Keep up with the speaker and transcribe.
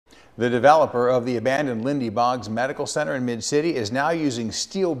The developer of the abandoned Lindy Boggs Medical Center in Mid-City is now using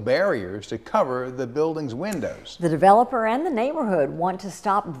steel barriers to cover the building's windows. The developer and the neighborhood want to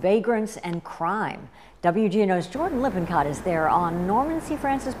stop vagrants and crime. WGNO's Jordan Lippincott is there on Norman C.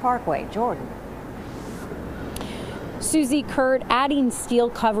 Francis Parkway. Jordan. Susie, Kurt, adding steel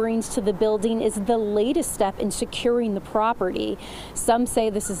coverings to the building is the latest step in securing the property. Some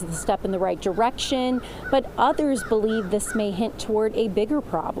say this is the step in the right direction, but others believe this may hint toward a bigger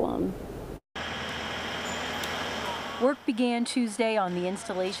problem. Work began Tuesday on the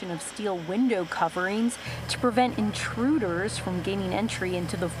installation of steel window coverings to prevent intruders from gaining entry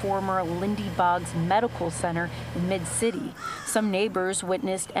into the former Lindy Boggs Medical Center in Mid-City. Some neighbors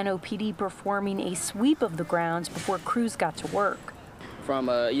witnessed NOPD performing a sweep of the grounds before crews got to work. From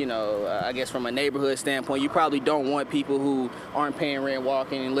I guess from a neighborhood standpoint, you probably don't want people who aren't paying rent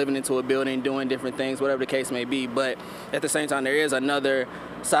walking and living into a building, doing different things, whatever the case may be. But at the same time, there is another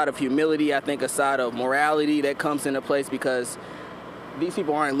side of humility, I think a side of morality that comes into place, because these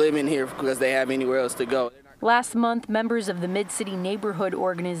people aren't living here because they have anywhere else to go. Last month, members of the Mid-City Neighborhood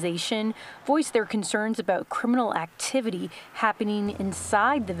Organization voiced their concerns about criminal activity happening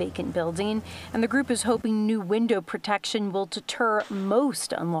inside the vacant building, and the group is hoping new window protection will deter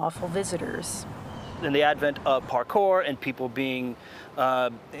most unlawful visitors. In the advent of parkour and people being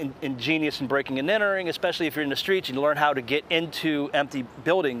ingenious in breaking and entering, especially if you're in the streets and you learn how to get into empty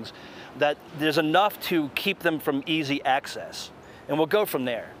buildings, that there's enough to keep them from easy access. And we'll go from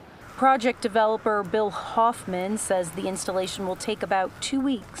there. Project developer Bill Hoffman says the installation will take about 2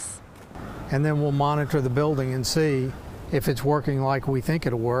 weeks. And then we'll monitor the building and see if it's working like we think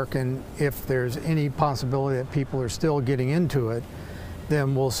it'll work, and if there's any possibility that people are still getting into it,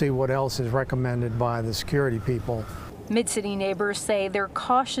 then we'll see what else is recommended by the security people. Mid-City neighbors say they're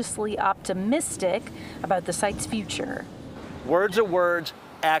cautiously optimistic about the site's future. Words are words,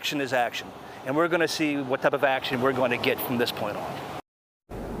 action is action. And we're going to see what type of action we're going to get from this point on.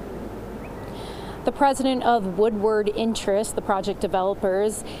 The president of Woodward Interest, the project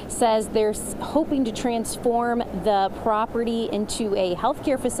developers, says they're hoping to transform the property into a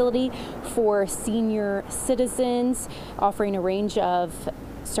healthcare facility for senior citizens, offering a range of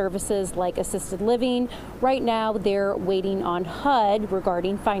services like assisted living. Right now, they're waiting on HUD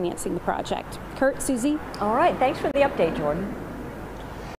regarding financing the project. Kurt, Susie? All right, thanks for the update, Jordan.